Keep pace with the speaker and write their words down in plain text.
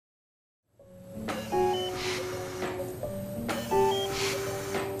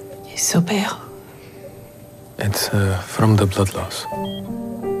He's so pale. It's from the blood loss.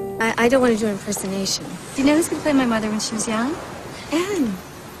 I don't want to do an impersonation. Do you know who's going to play my mother when she was young? Anne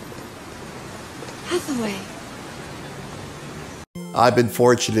Hathaway. I've been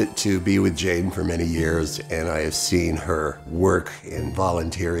fortunate to be with Jayne for many years, and I have seen her work in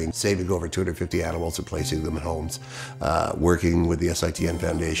volunteering, saving over 250 animals and placing them in homes, working with the SITN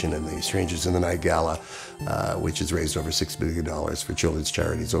Foundation and the Strangers in the Night Gala, which has raised over $6 million for children's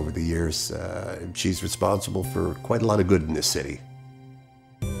charities over the years. She's responsible for quite a lot of good in this city.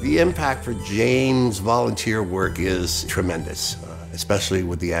 The impact for Jayne's volunteer work is tremendous, especially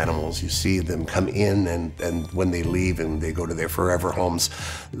with the animals. You see them come in, and when they leave and they go to their forever homes,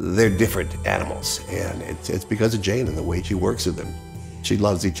 they're different animals. And it's because of Jayne and the way she works with them. She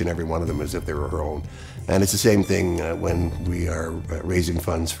loves each and every one of them as if they were her own. And it's the same thing when we are raising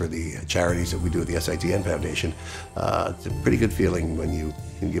funds for the charities that we do at the SITN Foundation. It's a pretty good feeling when you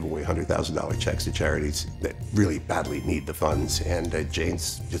can give away $100,000 checks to charities that really badly need the funds, and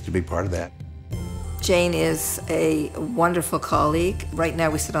Jayne's just a big part of that. Jayne is a wonderful colleague. Right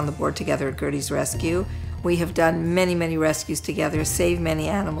now we sit on the board together at Gertie's Rescue. We have done many, many rescues together, saved many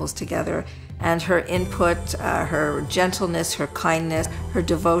animals together, and her input, her gentleness, her kindness, her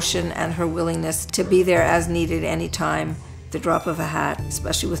devotion, and her willingness to be there as needed anytime, the drop of a hat.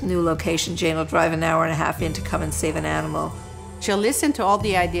 Especially with new location, Jayne will drive an hour and a half in to come and save an animal. She'll listen to all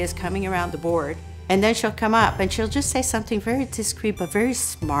the ideas coming around the board, and then she'll come up and she'll just say something very discreet but very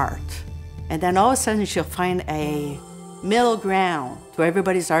smart. And then all of a sudden she'll find a middle ground where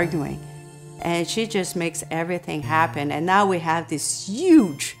everybody's arguing. And she just makes everything happen. And now we have this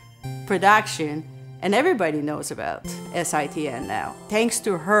huge production, and everybody knows about SITN now. Thanks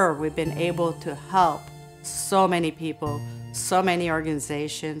to her, we've been able to help so many people, so many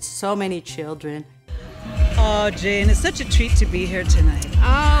organizations, so many children. Oh, Jayne, it's such a treat to be here tonight.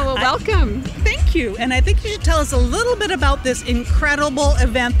 Oh, well, welcome. Thank you. And I think you should tell us a little bit about this incredible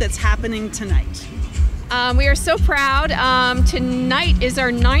event that's happening tonight. We are so proud. Tonight is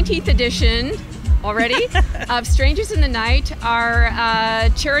our 90th edition already of Strangers in the Night, our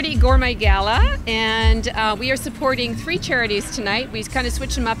charity gourmet gala. And we are supporting 3 charities tonight. We kind of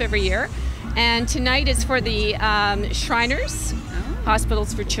switch them up every year. And tonight is for the Shriners,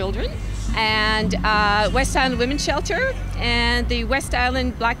 Hospitals for Children, and West Island Women's Shelter, and the West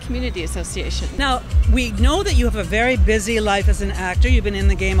Island Black Community Association. Now, we know that you have a very busy life as an actor. You've been in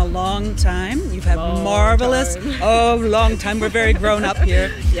the game a long time. You've had marvelous, long time. We're very grown up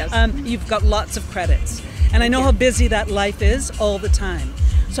here. Yes. You've got lots of credits. And I know how busy that life is all the time.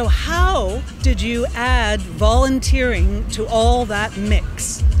 So how did you add volunteering to all that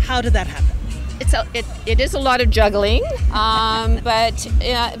mix? How did that happen? It is a lot of juggling, but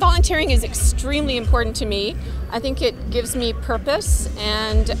volunteering is extremely important to me. I think it gives me purpose,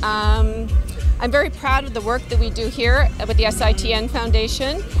 and I'm very proud of the work that we do here with the SITN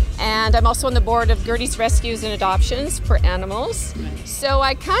Foundation, and I'm also on the board of Gertie's Rescues and Adoptions for animals. So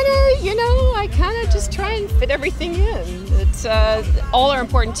I kind of just try and fit everything in. It's all are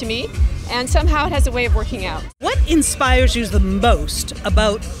important to me, and somehow it has a way of working out. What inspires you the most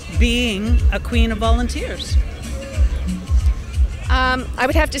about being a queen of volunteers? I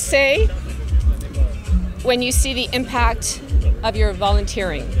would have to say, when you see the impact of your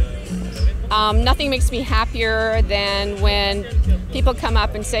volunteering. Nothing makes me happier than when people come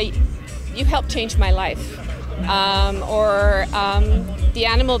up and say, "You helped change my life," or "The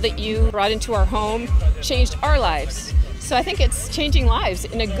animal that you brought into our home changed our lives." So I think it's changing lives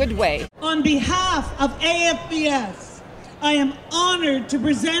in a good way. On behalf of AFBS, I am honored to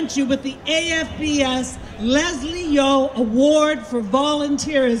present you with the AFBS Leslie Yeo Award for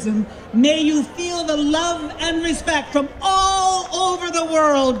Volunteerism. May you feel the love and respect from all over the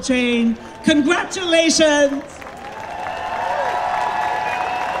world, Jayne. Congratulations.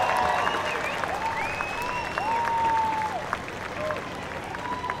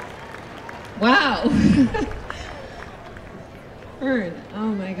 Wow. Fern,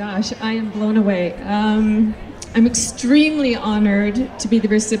 oh my gosh, I am blown away. I'm extremely honored to be the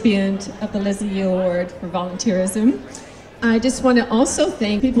recipient of the Leslie Yeo Award for Volunteerism. I just want to also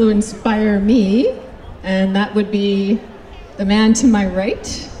thank people who inspire me, and that would be the man to my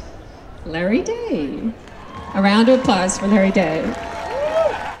right, Larry Day. A round of applause for Larry Day.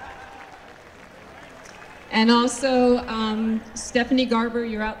 And also, Stephanie Garber,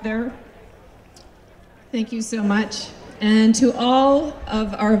 you're out there. Thank you so much. And to all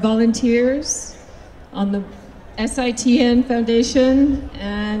of our volunteers on the SITN Foundation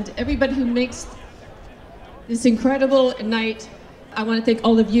and everybody who makes this incredible night, I want to thank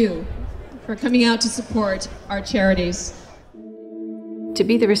all of you for coming out to support our charities. To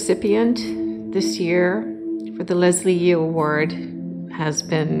be the recipient this year for the Leslie Yeo Award has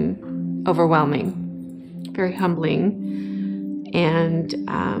been overwhelming, very humbling, and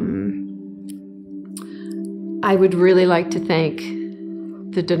I would really like to thank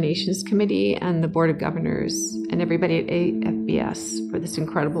the Donations Committee and the Board of Governors and everybody at AFBS for this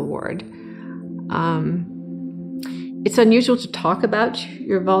incredible award. It's unusual to talk about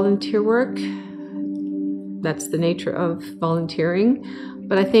your volunteer work. That's the nature of volunteering.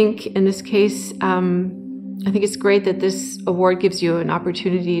 But I think in this case, I think it's great that this award gives you an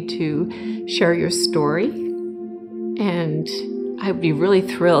opportunity to share your story. And I would be really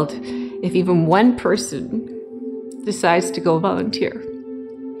thrilled if even one person decides to go volunteer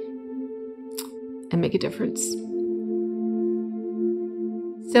and make a difference.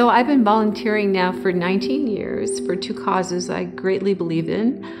 So I've been volunteering now for 19 years for two causes I greatly believe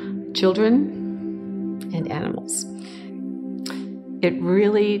in: children and animals. It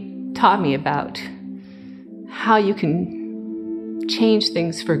really taught me about how you can change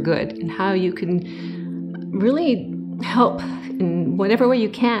things for good and how you can really help in whatever way you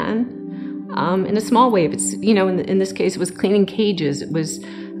can, in a small way. If it's, in this case, it was cleaning cages. It was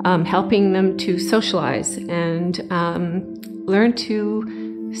helping them to socialize and learn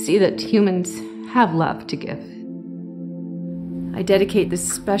to see that humans have love to give. I dedicate this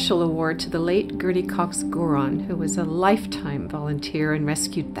special award to the late Gertie Cox-Goron, who was a lifetime volunteer and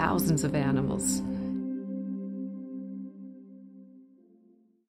rescued thousands of animals.